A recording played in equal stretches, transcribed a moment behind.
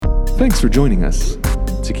Thanks for joining us.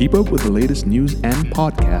 To keep up with the latest news and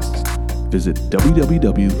podcasts, visit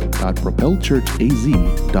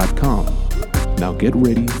www.propelchurchaz.com. Now get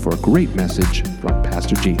ready for a great message from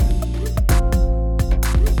Pastor Jathan.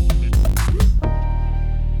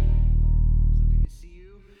 Good to see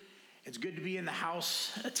you. It's good to be in the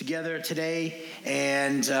house together today,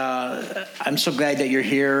 and I'm so glad that you're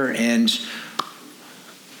here. And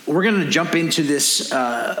we're going to jump into this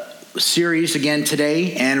series again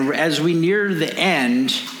today, and as we near the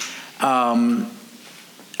end of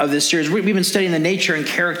this series, we've been studying the nature and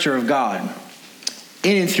character of God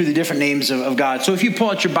in and through the different names of God. So if you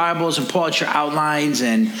pull out your Bibles and pull out your outlines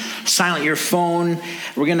and silent your phone,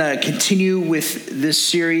 we're going to continue with this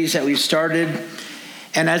series that we've started.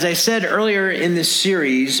 And as I said earlier in this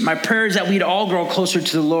series, my prayer is that we'd all grow closer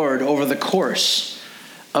to the Lord over the course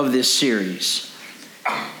of this series.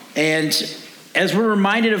 And as we're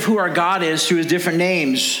reminded of who our God is through his different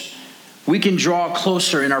names, we can draw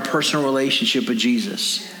closer in our personal relationship with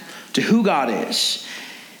Jesus, to who God is.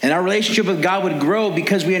 And our relationship with God would grow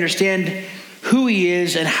because we understand who he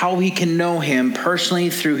is and how we can know him personally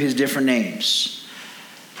through his different names.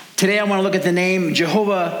 Today I want to look at the name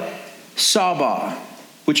Jehovah Sabaoth,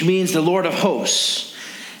 which means the Lord of hosts.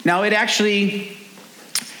 Now it actually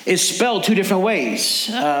is spelled two different ways.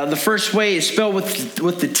 The first way is spelled with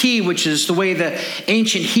the T, which is the way the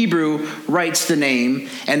ancient Hebrew writes the name,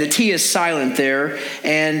 and the T is silent there.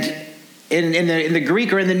 And in the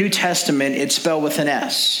Greek or in the New Testament, it's spelled with an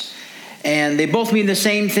S. And they both mean the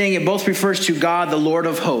same thing. It both refers to God, the Lord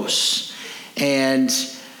of hosts. And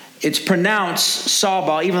it's pronounced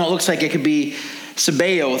Sabaoth, even though it looks like it could be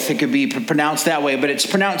Sabaoth, it could be pronounced that way, but it's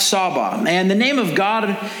pronounced Sabaoth. And the name of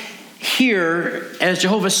God here as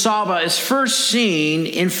Jehovah Sabaoth is first seen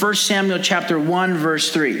in 1 Samuel chapter 1,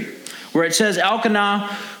 verse 3, where it says, Elkanah,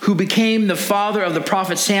 who became the father of the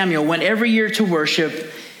prophet Samuel, went every year to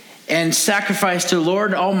worship and sacrifice to the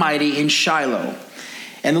Lord Almighty in Shiloh.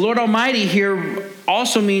 And the Lord Almighty here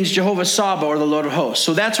also means Jehovah Sabaoth, or the Lord of hosts.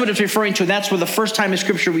 So that's what it's referring to. And that's where the first time in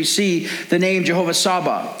Scripture we see the name Jehovah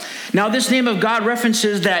Sabaoth. Now this name of God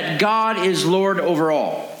references that God is Lord over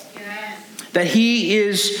all. Yes. That he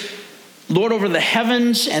is Lord over the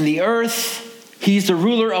heavens and the earth. He's the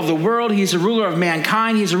ruler of the world. He's the ruler of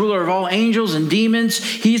mankind. He's the ruler of all angels and demons.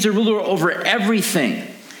 He's the ruler over everything.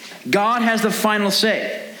 God has the final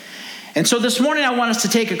say. And so this morning I want us to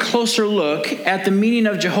take a closer look at the meaning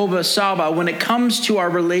of Jehovah Sabaoth when it comes to our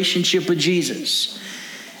relationship with Jesus.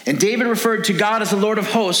 And David referred to God as the Lord of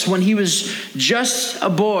hosts when he was just a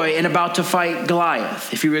boy and about to fight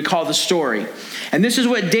Goliath, if you recall the story. And this is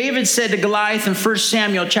what David said to Goliath in 1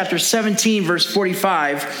 Samuel chapter 17, verse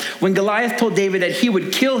 45, when Goliath told David that he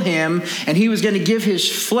would kill him and he was going to give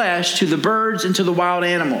his flesh to the birds and to the wild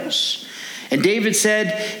animals. And David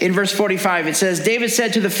said in verse 45, it says, David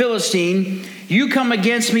said to the Philistine, you come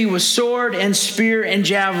against me with sword and spear and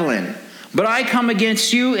javelin, but I come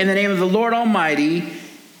against you in the name of the Lord Almighty,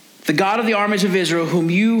 the God of the armies of Israel,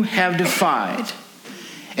 whom you have defied.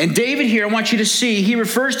 And David here, I want you to see, he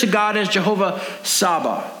refers to God as Jehovah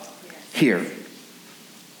Sabaoth here.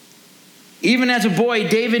 Even as a boy,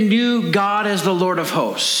 David knew God as the Lord of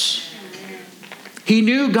hosts. He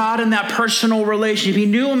knew God in that personal relationship. He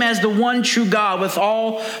knew him as the one true God with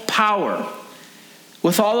all power,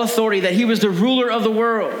 with all authority, that he was the ruler of the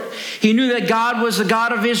world. He knew that God was the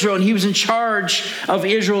God of Israel and he was in charge of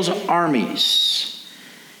Israel's armies.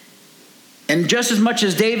 And just as much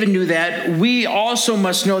as David knew that, we also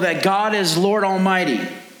must know that God is Lord Almighty,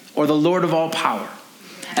 or the Lord of all power.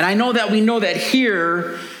 And I know that we know that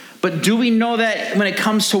here, but do we know that when it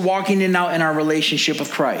comes to walking in and out in our relationship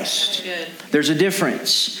with Christ? There's a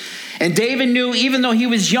difference. And David knew, even though he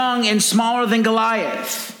was young and smaller than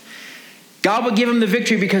Goliath, God would give him the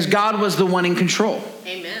victory because God was the one in control.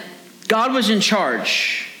 Amen. God was in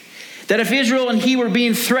charge. That if Israel and he were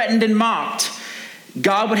being threatened and mocked,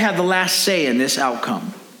 God would have the last say in this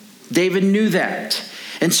outcome. David knew that.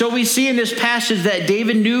 And so we see in this passage that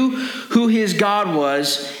David knew who his God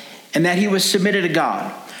was and that he was submitted to God.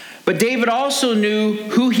 But David also knew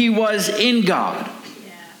who he was in God.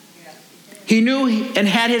 He knew and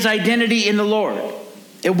had his identity in the Lord.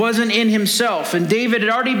 It wasn't in himself. And David had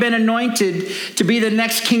already been anointed to be the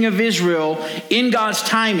next king of Israel in God's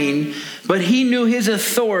timing, but he knew his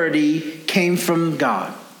authority came from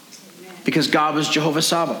God, because God was Jehovah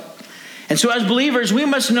Sabaoth. And so as believers, we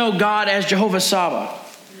must know God as Jehovah Sabaoth.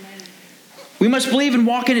 We must believe and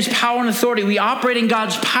walk in his power and authority. We operate in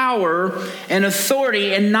God's power and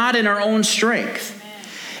authority and not in our own strength.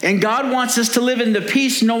 And God wants us to live in the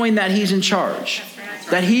peace knowing that he's in charge,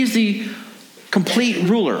 that he's the complete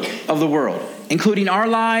ruler of the world. including our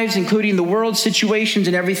lives, including the world's situations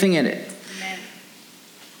and everything in it. Amen.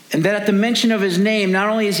 And that at the mention of his name, not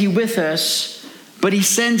only is he with us, but he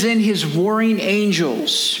sends in his warring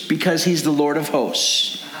angels because he's the Lord of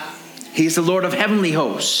hosts. He's the Lord of heavenly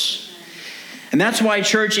hosts. And that's why,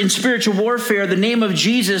 church, in spiritual warfare, the name of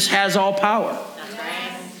Jesus has all power.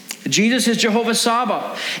 Jesus is Jehovah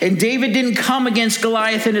Sabaoth. And David didn't come against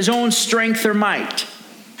Goliath in his own strength or might.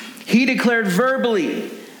 He declared verbally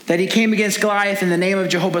that he came against Goliath in the name of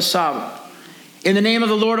Jehovah Sabaoth, in the name of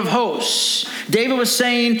the Lord of hosts. David was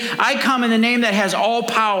saying, I come in the name that has all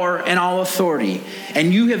power and all authority,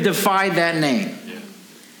 and you have defied that name.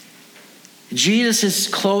 Jesus is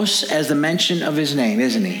close as the mention of his name,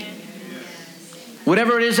 isn't he?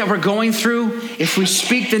 Whatever it is that we're going through, if we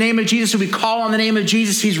speak the name of Jesus, if we call on the name of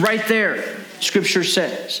Jesus, he's right there, Scripture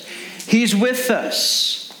says. He's with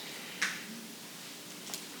us.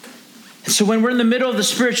 And so when we're in the middle of the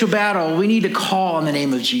spiritual battle, we need to call on the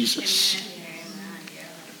name of Jesus.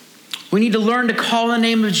 We need to learn to call on the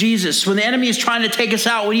name of Jesus. When the enemy is trying to take us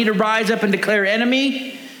out, we need to rise up and declare,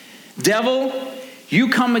 enemy, devil, you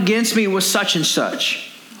come against me with such and such.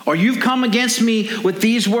 Or you've come against me with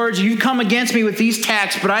these words. You've come against me with these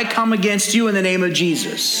attacks, but I come against you in the name of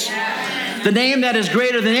Jesus. The name that is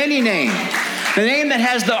greater than any name. The name that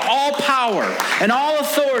has the all power and all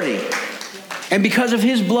authority. And because of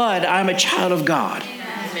his blood, I'm a child of God.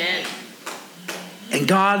 Amen. And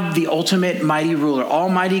God, the ultimate mighty ruler,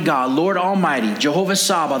 Almighty God, Lord Almighty, Jehovah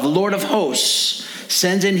Sabaoth, the Lord of hosts,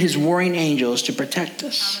 sends in his warring angels to protect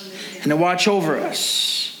us and to watch over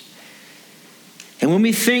us. And when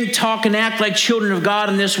we think, talk, and act like children of God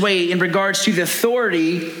in this way in regards to the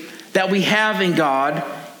authority that we have in God,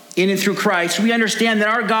 in and through Christ, we understand that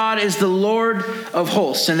our God is the Lord of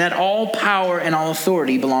hosts and that all power and all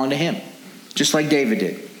authority belong to him, just like David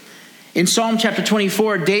did. In Psalm chapter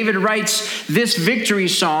 24, David writes this victory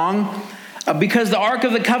song because the Ark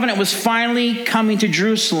of the Covenant was finally coming to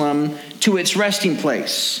Jerusalem to its resting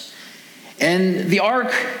place. And the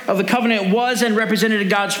Ark of the Covenant was and represented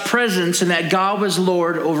God's presence and that God was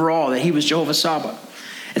Lord over all, that he was Jehovah Sabaoth.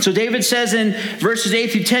 And so David says in verses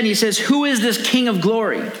 8 through 10, he says, who is this King of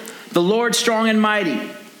glory? The Lord strong and mighty,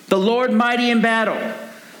 the Lord mighty in battle.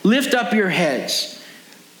 Lift up your heads,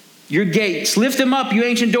 your gates. Lift them up, you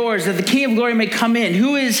ancient doors, that the King of glory may come in.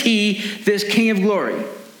 Who is he, this King of glory?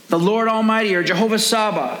 The Lord Almighty, or Jehovah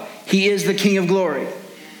Sabaoth. He is the King of glory.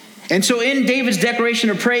 And so in David's declaration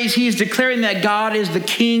of praise, he is declaring that God is the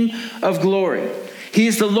King of glory. He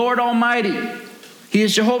is the Lord Almighty. He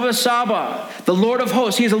is Jehovah Sabaoth, the Lord of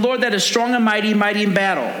hosts. He is the Lord that is strong and mighty, mighty in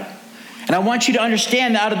battle. And I want you to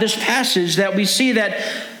understand out of this passage that we see that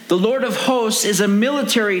the Lord of hosts is a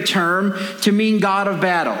military term to mean God of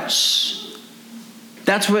battles.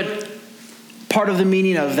 That's what part of the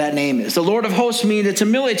meaning of that name is. The Lord of hosts means it's a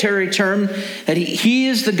military term that he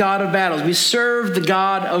is the God of battles. We serve the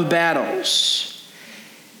God of battles.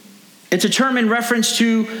 It's a term in reference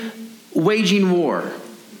to waging war.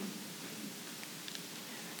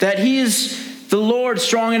 That he is the Lord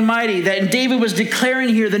strong and mighty. That David was declaring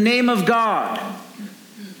here the name of God.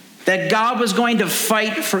 That God was going to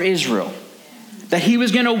fight for Israel. That he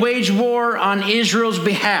was going to wage war on Israel's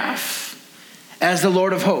behalf as the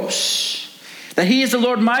Lord of hosts. That he is the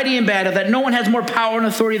Lord mighty in battle, that no one has more power and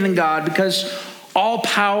authority than God because all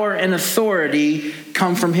power and authority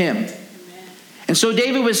come from him. Amen. And so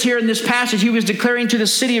David was here in this passage. He was declaring to the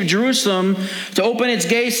city of Jerusalem to open its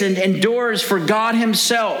gates and doors for God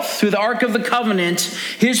himself through the Ark of the Covenant,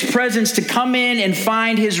 his presence to come in and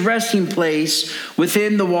find his resting place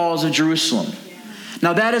within the walls of Jerusalem. Yeah.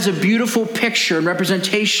 Now that is a beautiful picture and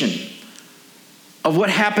representation of what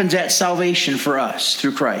happens at salvation for us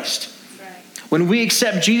through Christ. When we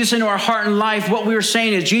accept Jesus into our heart and life, what we are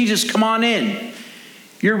saying is, Jesus, come on in.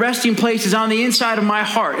 Your resting place is on the inside of my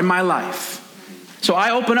heart and my life. So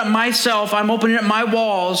I open up myself, I'm opening up my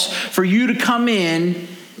walls for you to come in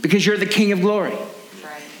because you're the King of glory.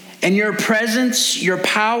 And your presence, your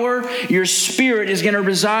power, your spirit is going to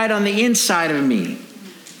reside on the inside of me.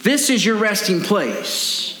 This is your resting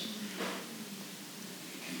place.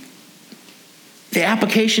 The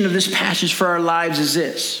application of this passage for our lives is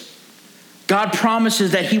this. God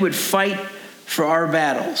promises that he would fight for our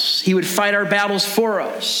battles. He would fight our battles for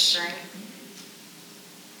us. Right.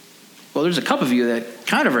 Well, there's a couple of you that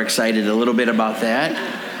kind of are excited a little bit about that.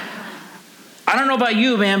 I don't know about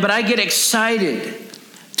you, man, but I get excited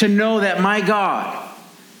to know that my God,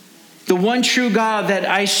 the one true God that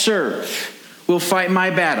I serve, will fight my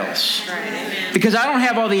battles. Right. Because I don't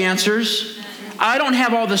have all the answers. I don't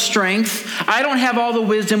have all the strength. I don't have all the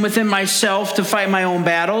wisdom within myself to fight my own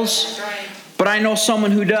battles. But I know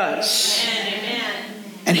someone who does.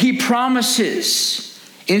 And he promises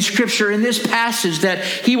in Scripture, in this passage, that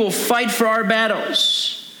he will fight for our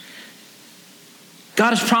battles.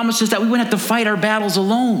 God has promised us that we wouldn't have to fight our battles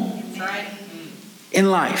alone in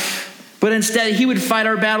life. But instead, he would fight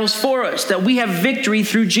our battles for us, that we have victory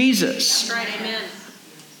through Jesus. That's right, amen.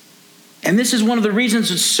 And this is one of the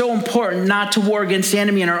reasons it's so important not to war against the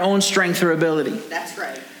enemy in our own strength or ability. That's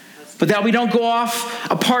right. But that we don't go off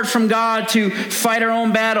apart from God to fight our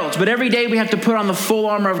own battles. But every day we have to put on the full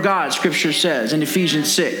armor of God, Scripture says in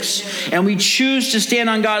Ephesians 6. And we choose to stand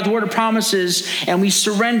on God's word of promises, and we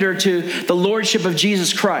surrender to the lordship of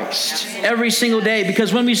Jesus Christ every single day.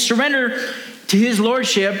 Because when we surrender to his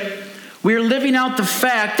lordship, we are living out the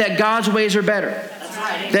fact that God's ways are better. That's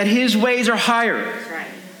right. That his ways are higher. That's right.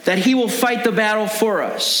 That he will fight the battle for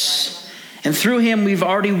us. And through him, we've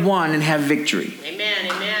already won and have victory.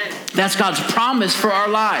 Amen, amen. That's God's promise for our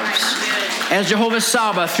lives as Jehovah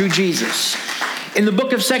Sabaoth through Jesus. In the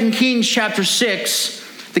book of 2 Kings chapter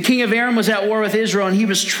 6, the king of Aram was at war with Israel, and he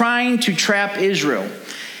was trying to trap Israel.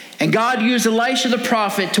 And God used Elisha the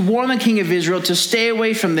prophet to warn the king of Israel to stay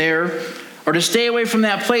away from there, or to stay away from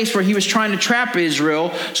that place where he was trying to trap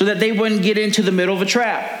Israel, so that they wouldn't get into the middle of a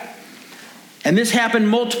trap. And this happened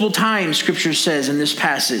multiple times, Scripture says in this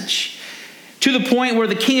passage, to the point where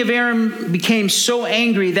the king of Aram became so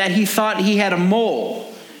angry that he thought he had a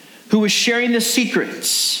mole who was sharing the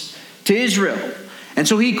secrets to Israel. And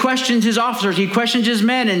so he questions his officers, he questions his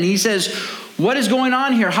men, and he says, what is going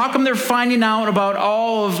on here? How come they're finding out about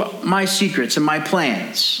all of my secrets and my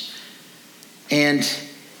plans? And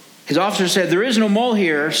his officer said, there is no mole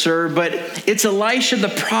here, sir, but it's Elisha the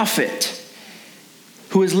prophet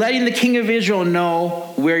who is letting the king of Israel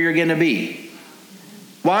know where you're going to be.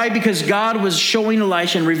 Why? Because God was showing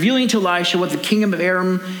Elisha and revealing to Elisha what the king of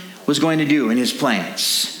Aram was going to do in his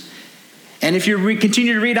plans. And if you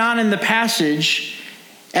continue to read on in the passage,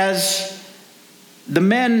 as the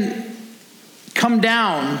men come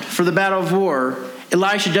down for the battle of war,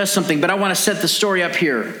 Elisha does something, but I want to set the story up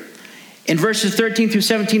here. In verses 13 through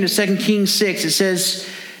 17 of 2 Kings 6, it says,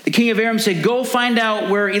 the king of Aram said, go find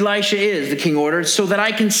out where Elisha is, the king ordered, so that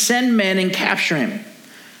I can send men and capture him.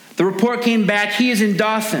 The report came back, he is in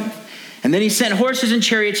Dothan. And then he sent horses and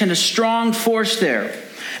chariots and a strong force there.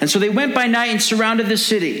 And so they went by night and surrounded the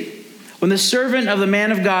city. When the servant of the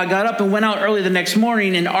man of God got up and went out early the next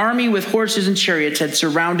morning, an army with horses and chariots had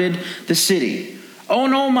surrounded the city. Oh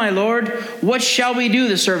no, my lord, what shall we do?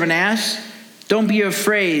 The servant asked. Don't be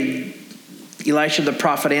afraid, Elisha the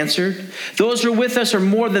prophet answered. Those who are with us are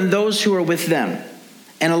more than those who are with them.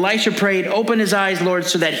 And Elisha prayed, open his eyes, Lord,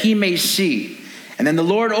 so that he may see. And then the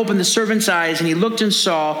Lord opened the servant's eyes, and he looked and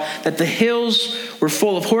saw that the hills were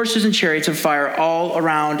full of horses and chariots of fire all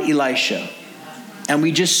around Elisha. And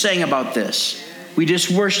we just sang about this. We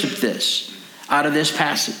just worshiped this out of this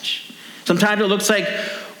passage. Sometimes it looks like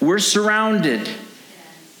we're surrounded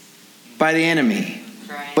by the enemy.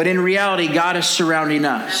 Right. But in reality, God is surrounding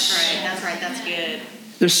us. That's right, that's good.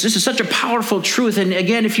 This is such a powerful truth. And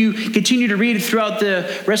again, if you continue to read throughout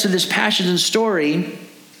the rest of this passage and story,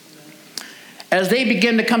 as they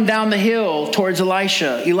begin to come down the hill towards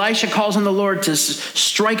Elisha calls on the Lord to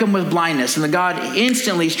strike him with blindness. And the God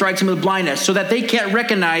instantly strikes him with blindness so that they can't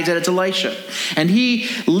recognize that it's Elisha. And he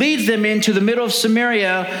leads them into the middle of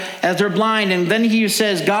Samaria as they're blind. And then he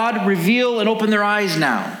says, God, reveal and open their eyes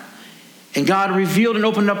now. And God revealed and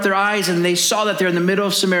opened up their eyes, and they saw that they're in the middle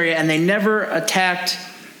of Samaria, and they never attacked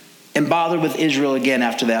and bothered with Israel again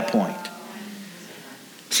after that point.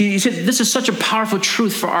 See, you said this is such a powerful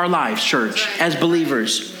truth for our lives, church, as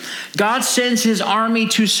believers. God sends his army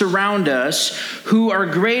to surround us who are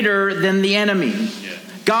greater than the enemy.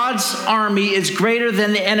 God's army is greater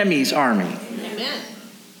than the enemy's army. Amen.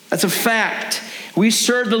 That's a fact. We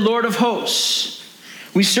serve the Lord of hosts.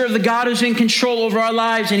 We serve the God who's in control over our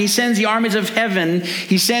lives, and he sends the armies of heaven.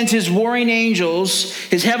 He sends his warring angels,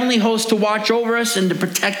 his heavenly host, to watch over us and to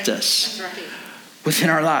protect us within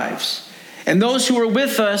our lives. And those who are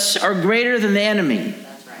with us are greater than the enemy.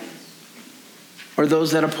 That's right. Or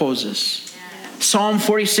those that oppose us. Psalm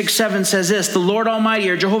 46:7 says this, the Lord Almighty,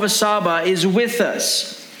 or Jehovah Sabaoth, is with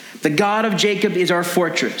us. The God of Jacob is our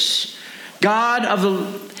fortress.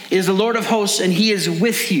 is the Lord of hosts, and he is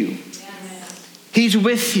with you. He's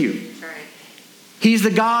with you. He's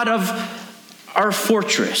the God of our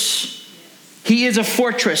fortress. He is a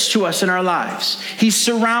fortress to us in our lives. He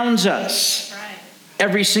surrounds us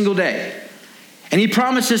every single day. And he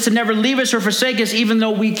promises to never leave us or forsake us, even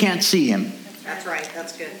though we can't see him. That's right.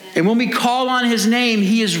 That's good. And when we call on his name,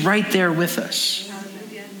 he is right there with us.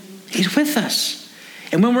 He's with us.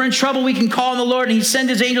 And when we're in trouble, we can call on the Lord, and he sends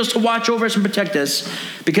his angels to watch over us and protect us,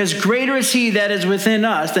 because greater is he that is within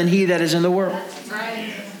us than he that is in the world.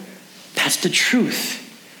 Right. That's the truth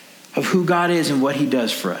of who God is and what he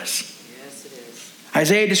does for us. Yes, it is.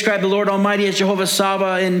 Isaiah described the Lord Almighty as Jehovah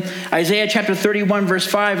Sabbath in Isaiah chapter 31, verse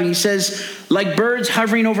 5. And he says, like birds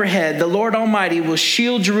hovering overhead, the Lord Almighty will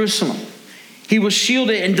shield Jerusalem. He will shield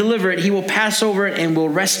it and deliver it. He will pass over it and will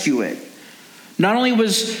rescue it. Not only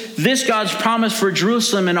was this God's promise for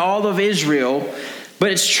Jerusalem and all of Israel,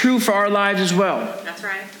 but it's true for our lives as well. That's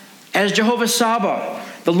right. As Jehovah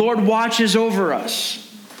Sabbath, the Lord watches over us.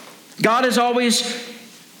 God is always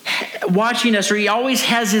watching us, or he always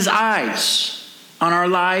has his eyes on our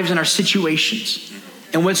lives and our situations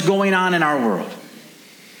and what's going on in our world.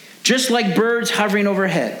 Just like birds hovering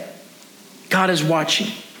overhead, God is watching.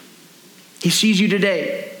 He sees you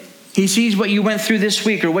today. He sees what you went through this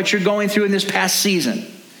week or what you're going through in this past season.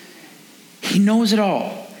 He knows it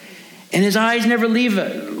all. And his eyes never leave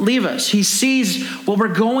us. He sees what we're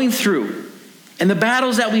going through and the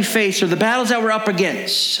battles that we face or the battles that we're up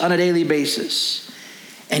against on a daily basis.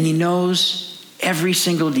 And he knows every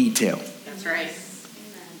single detail. That's right.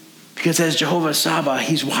 Because as Jehovah Sabbath,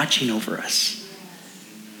 he's watching over us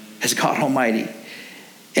as God Almighty.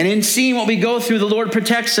 And in seeing what we go through, the Lord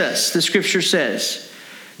protects us, the scripture says.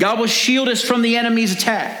 God will shield us from the enemy's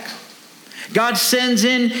attack. God sends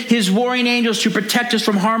in his warring angels to protect us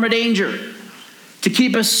from harm or danger, to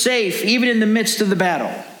keep us safe, even in the midst of the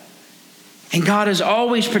battle. And God is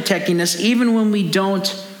always protecting us, even when we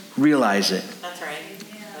don't realize it. That's right.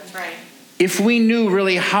 That's right. If we knew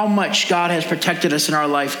really how much God has protected us in our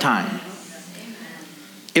lifetime,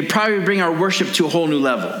 it'd probably bring our worship to a whole new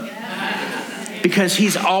level. Because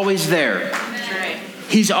he's always there. That's right.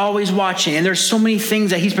 He's always watching. And there's so many things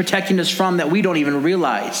that he's protecting us from that we don't even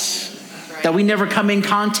realize. Right. That we never come in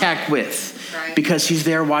contact with. Right. Because he's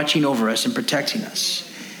there watching over us and protecting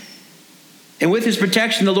us. And with his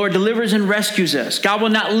protection, the Lord delivers and rescues us. God will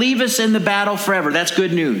not leave us in the battle forever. That's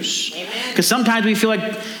good news. Amen. Because sometimes we feel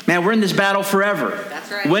like, man, we're in this battle forever.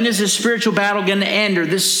 That's right. When is this spiritual battle going to end? Or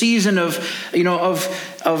this season of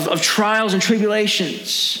trials and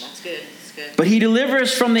tribulations? That's good. That's good. But he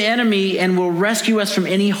delivers us from the enemy and will rescue us from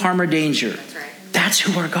any harm or danger. That's right. That's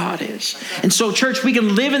who our God is. And so, church, we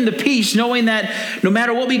can live in the peace knowing that no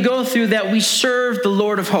matter what we go through, that we serve the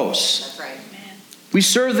Lord of hosts. That's right. We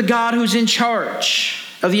serve the God who's in charge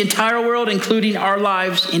of the entire world, including our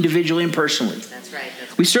lives individually and personally. That's right.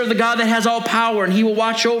 That's We serve the God that has all power, and he will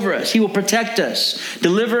watch over us. He will protect us,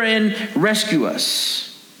 deliver and rescue us.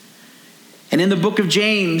 And in the book of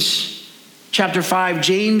James, chapter 5,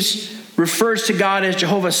 James refers to God as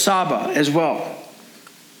Jehovah Sabbath as well.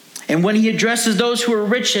 And when he addresses those who are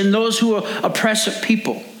rich and those who oppress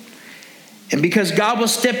people. And because God will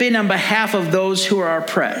step in on behalf of those who are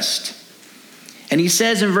oppressed. And he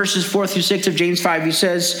says in verses 4 through 6 of James 5, he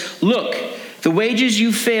says, look, the wages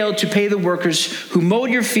you failed to pay the workers who mowed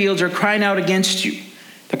your fields are crying out against you.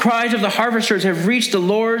 The cries of the harvesters have reached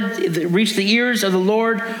the ears of the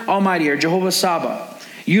Lord Almighty, or Jehovah Sabbath.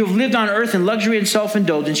 You have lived on earth in luxury and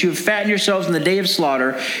self-indulgence. You have fattened yourselves in the day of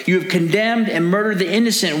slaughter. You have condemned and murdered the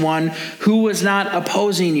innocent one who was not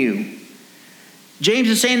opposing you. James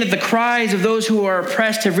is saying that the cries of those who are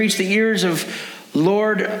oppressed have reached the ears of the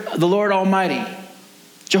Lord Almighty,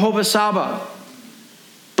 Jehovah Sabbath.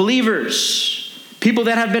 Believers, people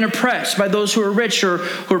that have been oppressed by those who are rich or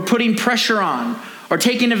who are putting pressure on or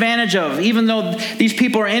taking advantage of, even though these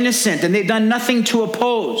people are innocent and they've done nothing to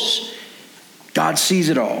oppose. God sees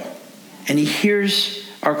it all, and he hears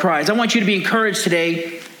our cries. I want you to be encouraged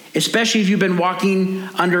today, especially if you've been walking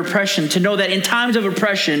under oppression, to know that in times of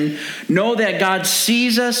oppression, know that God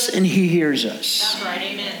sees us and he hears us. That's right.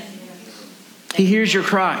 Amen. He hears your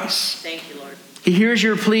cries. Thank you, Lord. He hears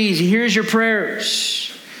your pleas. He hears your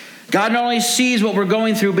prayers. God not only sees what we're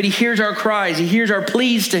going through, but he hears our cries. He hears our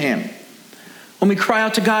pleas to him. When we cry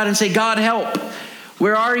out to God and say, God, help.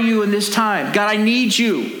 Where are you in this time? God, I need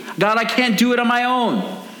you. God, I can't do it on my own.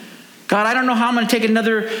 God, I don't know how I'm going to take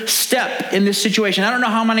another step in this situation. I don't know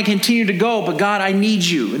how I'm going to continue to go, but God, I need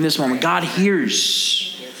you in this moment. God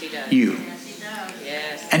hears Yes, he does. you.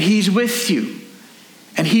 Yes. And he's with you.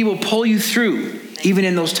 And he will pull you through, even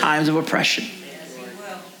in those times of oppression. Yes, he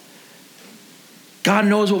will. God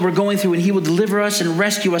knows what we're going through, and he will deliver us and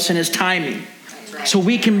rescue us in his timing. That's right. So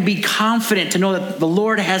we can be confident to know that the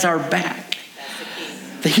Lord has our back. That's the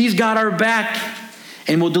key. That he's got our back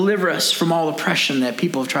and will deliver us from all oppression that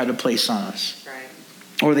people have tried to place on us. That's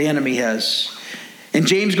right. Or the enemy has. And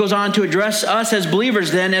James goes on to address us as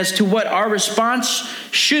believers then as to what our response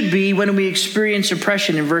should be when we experience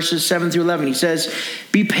oppression in verses 7 through 11. He says,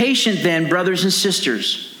 "Be patient then, brothers and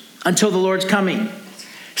sisters, until the Lord's coming.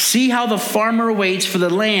 See how the farmer waits for the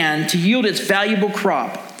land to yield its valuable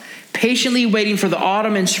crop, patiently waiting for the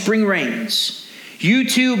autumn and spring rains. You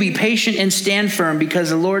too be patient and stand firm, because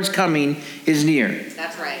the Lord's coming is near.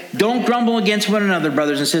 That's right. Don't grumble against one another,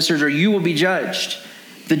 brothers and sisters, or you will be judged.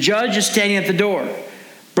 The judge is standing at the door.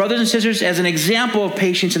 Brothers and sisters, as an example of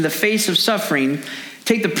patience in the face of suffering,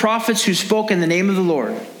 take the prophets who spoke in the name of the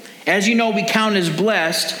Lord. As you know, we count as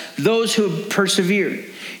blessed those who have persevered.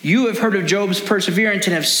 You have heard of Job's perseverance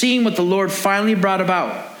and have seen what the Lord finally brought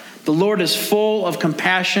about. The Lord is full of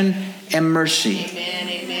compassion and mercy." Amen,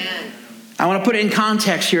 amen. I want to put it in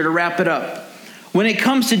context here to wrap it up. When it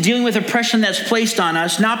comes to dealing with oppression that's placed on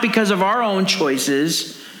us, not because of our own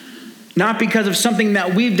choices, not because of something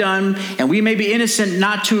that we've done, and we may be innocent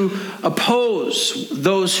not to oppose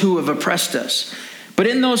those who have oppressed us. But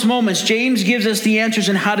in those moments, James gives us the answers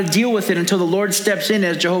on how to deal with it until the Lord steps in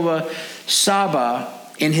as Jehovah Saba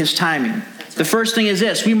in his timing. The first thing is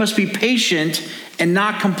this: we must be patient and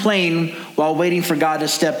not complain while waiting for God to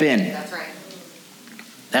step in. That's right.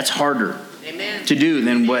 That's harder Amen. to do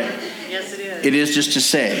than what Yes, it is. it is just to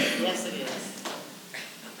say. Yes, it is.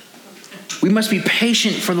 We must be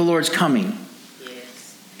patient for the Lord's coming. Yes.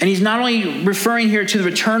 And he's not only referring here to the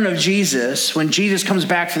return of Jesus, when Jesus comes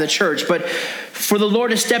back for the church, but for the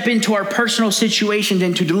Lord to step into our personal situations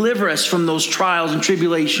and to deliver us from those trials and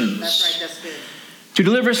tribulations. That's right. That's good. To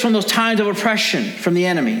deliver us from those times of oppression from the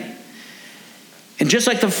enemy. And just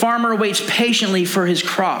like the farmer waits patiently for his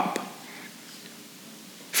crop,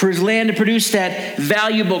 for his land to produce that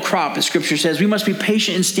valuable crop, as Scripture says, we must be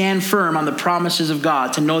patient and stand firm on the promises of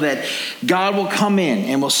God, to know that God will come in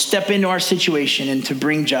and will step into our situation and to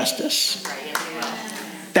bring justice. That's right. Yes,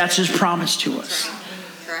 it is. That's his promise to us.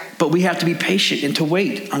 That's right. But we have to be patient and to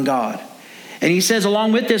wait on God. And he says,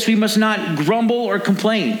 along with this, we must not grumble or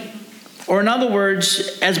complain. Or in other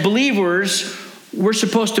words, as believers, we're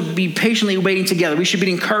supposed to be patiently waiting together. We should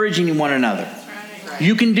be encouraging one another. That's right.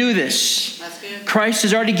 You can do this. That's good. Christ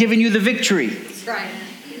has already given you the victory. That's right.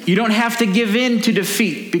 You don't have to give in to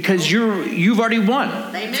defeat, because you've already won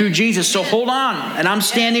Amen. through Jesus. So hold on, and I'm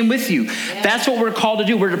standing with you. That's what we're called to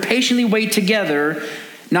do. We're to patiently wait together,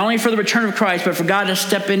 not only for the return of Christ, but for God to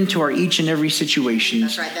step into our each and every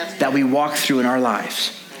situations That's right. That's that we walk through in our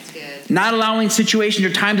lives. That's good. Not allowing situations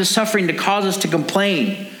or times of suffering to cause us to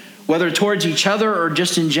complain, whether towards each other or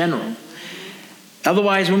just in general.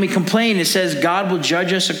 Otherwise, when we complain, it says God will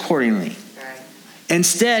judge us accordingly. Right.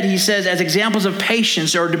 Instead, he says, as examples of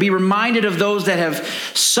patience, or to be reminded of those that have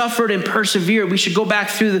suffered and persevered, we should go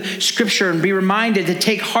back through the Scripture and be reminded to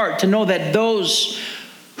take heart, to know that those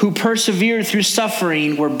who persevered through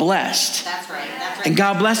suffering were blessed. That's right. That's right. And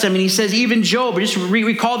God blessed them. And he says, even Job, just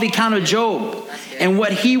recall the account of Job and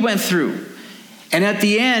what he went through. And at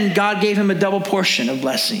the end, God gave him a double portion of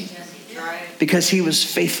blessing, That's right. because he was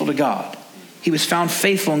faithful to God. He was found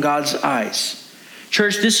faithful in God's eyes.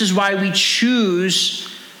 Church, this is why we choose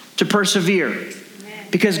to persevere.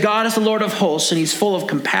 Because God is the Lord of hosts, and he's full of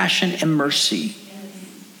compassion and mercy.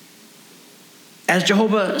 As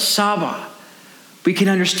Jehovah Saba, we can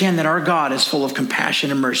understand that our God is full of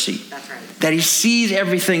compassion and mercy. That's right. That he sees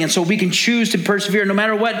everything, and so we can choose to persevere. No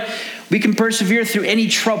matter what, we can persevere through any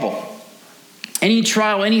trouble, any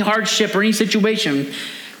trial, any hardship, or any situation,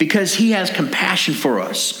 because he has compassion for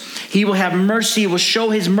us. He will have mercy, will show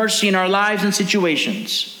his mercy in our lives and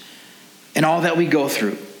situations and all that we go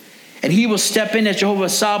through. And he will step in as Jehovah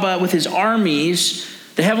Saba with his armies,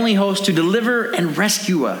 the heavenly host, to deliver and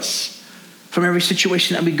rescue us from every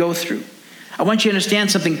situation that we go through. I want you to understand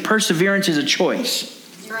something. Perseverance is a choice.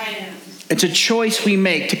 That's right. It's a choice we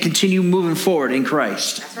make to continue moving forward in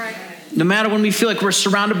Christ. That's right. No matter when we feel like we're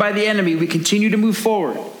surrounded by the enemy, we continue to move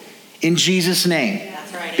forward in Jesus' name.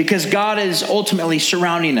 That's right. Because God is ultimately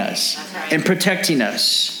surrounding us That's right. and protecting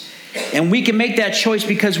us. And we can make that choice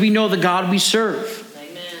because we know the God we serve.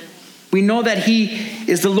 Amen. We know that he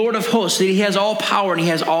is the Lord of hosts, that he has all power and he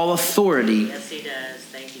has all authority Yes, he does.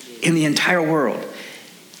 Thank you, Jesus. in the entire world.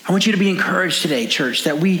 I want you to be encouraged today, church,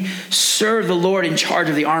 that we serve the Lord in charge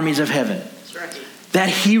of the armies of heaven. That's right. That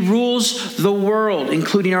he rules the world,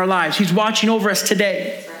 including our lives. He's watching over us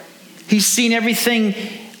today. That's right. He's seen everything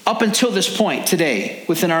up until this point today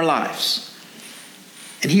within our lives.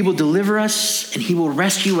 And he will deliver us and he will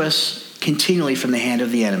rescue us continually from the hand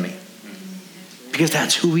of the enemy. Because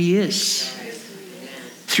that's who he is.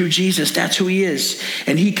 Through Jesus, that's who he is.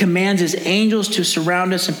 And he commands his angels to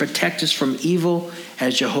surround us and protect us from evil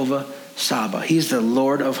as Jehovah Saba. He's the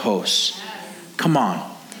Lord of hosts. Come on.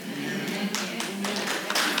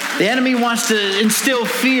 The enemy wants to instill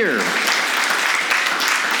fear.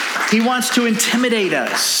 He wants to intimidate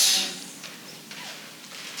us.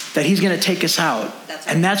 That he's going to take us out.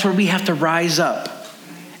 And that's where we have to rise up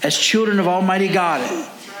as children of Almighty God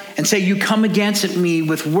and say, you come against me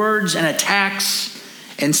with words and attacks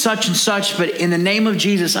and such, but in the name of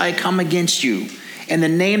Jesus, I come against you. In the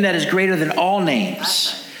name that is greater than all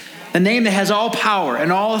names. The name that has all power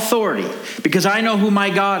and all authority, because I know who my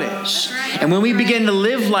God is. And when we begin to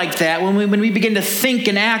live like that, when we begin to think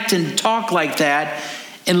and act and talk like that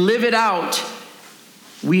and live it out,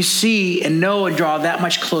 we see and know and draw that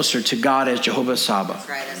much closer to God as Jehovah Saba. That's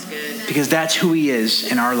right, that's good. Because that's who he is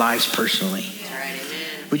in our lives personally. That's right,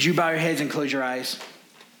 amen. Would you bow your heads and close your eyes?